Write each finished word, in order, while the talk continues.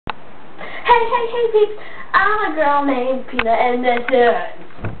hey, peeps. I'm a girl named Peanut, and this is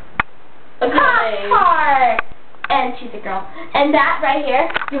a poptart. And she's a girl. And that right here,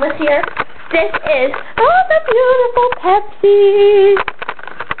 you was here, this is, oh, the beautiful Pepsi.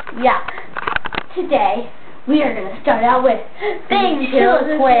 Yeah. Today, we are going to start out with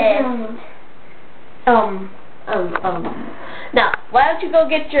ventriloquist. Now, why don't you go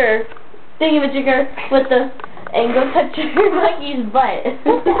get your thingamajigger with the, and go touch your monkey's butt.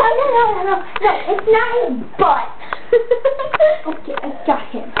 No, it's not his butt. Okay, I got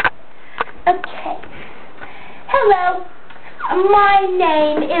him. Okay. Hello, my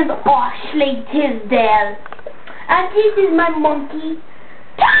name is Ashley Tisdale, and this is my monkey,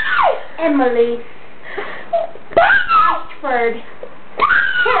 Emily Ashford.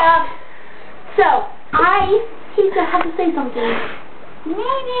 Yeah. So, he's gonna have to say something.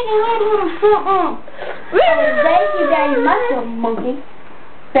 Thank you very much, monkey.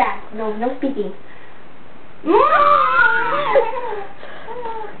 Back. No speaking.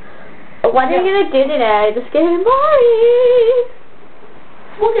 What are you gonna do today? Just getting boring.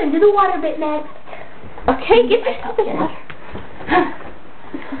 We're gonna do the water bit next. Okay, get yourself a water.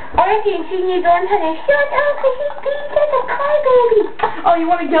 I think she needs on to the shut up because he's being such a crybaby. Oh, you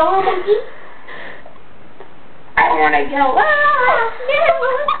wanna go, monkey? I wanna go.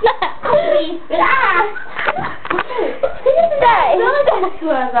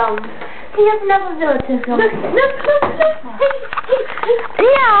 He has enough ability.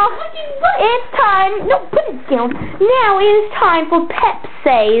 Now, it's time. No, put it down. Now it is time for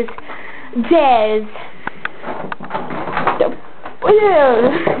Pepsi's Des.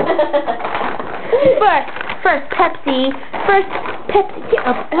 First Pepsi. Get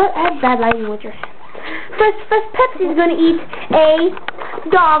up. I have bad lighting with your hand. First Pepsi's gonna eat a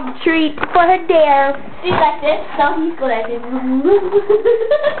dog treat for her dare. She's like this, so he's good at it.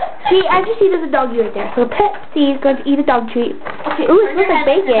 I just see there's a doggy right there. So Pepsi is going to eat a dog treat. Okay, ooh, it smells like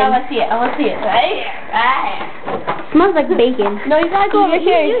bacon. I want to see it. Right here. Smells like bacon. No, you gotta go over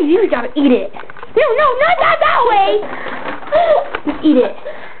here. You gotta eat it. No, not that way. Just eat it.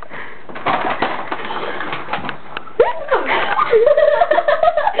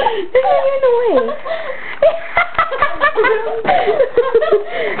 You're in the way.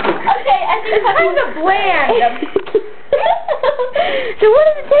 Okay, I think it's kind of bland. So what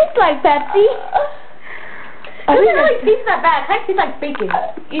does it taste like, Pepsi? It doesn't really taste that bad. It kind of tastes like bacon.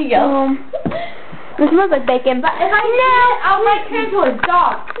 Here you go. It smells like bacon. But if I I'll make her into a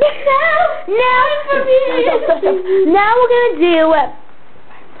dog. Now we're going to do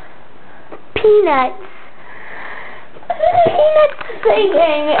Peanuts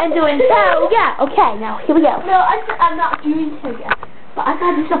singing and doing so. Yeah, okay, now here we go. No, I'm not doing so yet. But I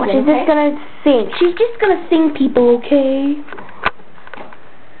gotta do something. She's just gonna sing. She's just gonna sing, people, okay?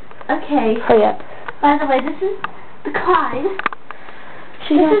 Okay. Hurry up. By the way, this is the Clyde.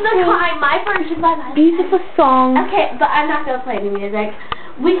 This is the Clyde, my version by my beautiful song. Okay, but I'm not gonna play the music.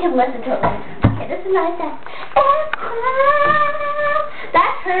 We can listen to it later. Okay, this is my song.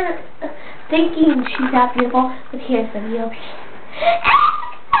 That's her thinking she's that beautiful, but here's the real.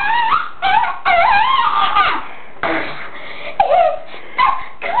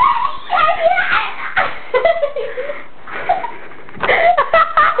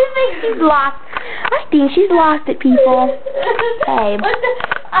 She's lost. I think she's lost it, people. Hey.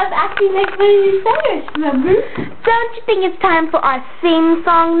 I'm acting like one of your singers, remember? Don't you think it's time for our theme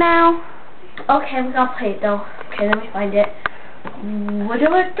song now? Okay, we're gonna play it though. Okay, let me find it.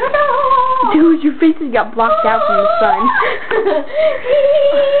 Dude, your face has got blocked out from the sun.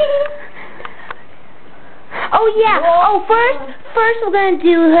 Oh yeah. Oh, first we're gonna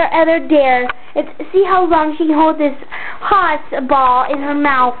do her other dare. See how long she can hold this hot ball in her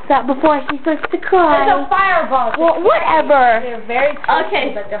mouth before she starts to cry. It's a fireball. Well, whatever. They're very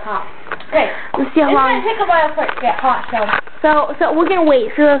crispy, but they're hot. Okay. Let's see how long. It's gonna take a while for it to get hot, so we're gonna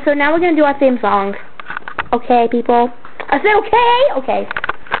wait. So now we're gonna do our theme song. Okay, people. I said okay. Okay.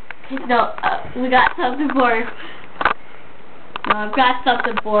 No, we got something for her. No, I've got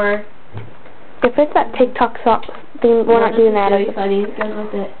something for her. If it's that TikTok song thing, we're not doing that. It's funny. It goes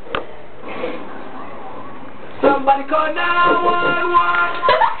with it. Somebody call 911.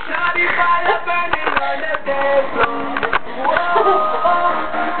 Shawty fire burning on the dance floor.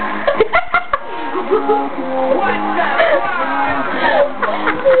 What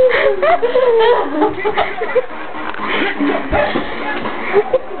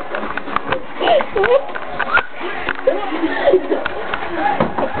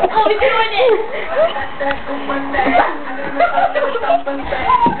Oh, we're doing it!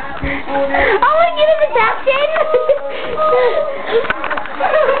 Oh, I get in the caption!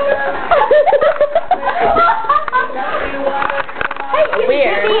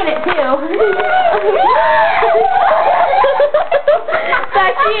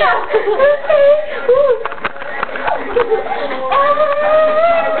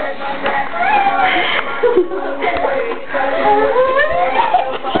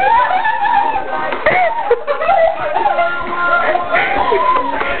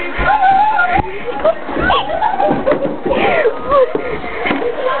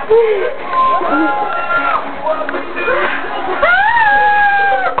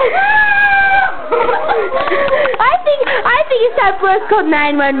 I think it's time for us to call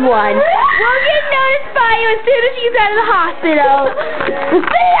 911. We'll get notified you as soon as she's out of the hospital.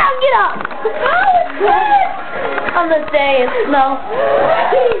 Sit down, get up. On the day, no.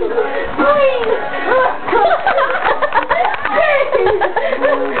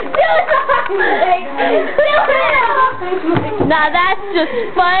 Now that's just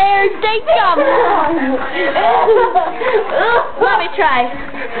fire dinkum. Let me try.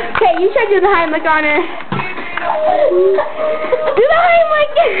 Okay, you try to do the Heimlich on her. Do the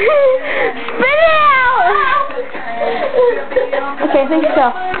Heimlich! Spit it out! Okay, I think so.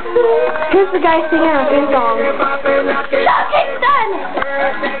 Here's the guy singing a good song. Look, it's done!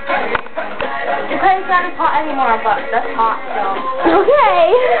 It's not as hot anymore, but that's hot, so.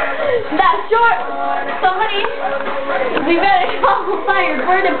 Okay. That short, somebody, we better call fire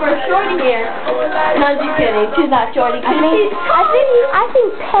burning for a shorty here. No, just kidding. She's not shorty. I think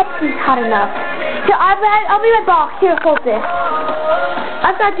Pepsi's hot enough. So I'll be right back. Here, hold this.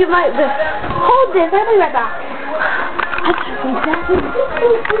 I've got to do this. Hold this. I'll be right back. I can't do that.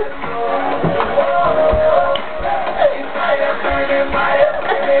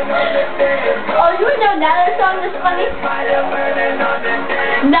 Oh, you know another song that's funny?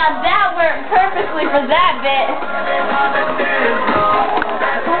 Now that worked perfectly for that bit.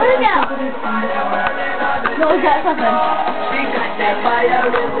 What is that? No, is that something?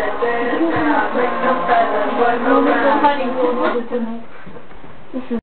 Honey.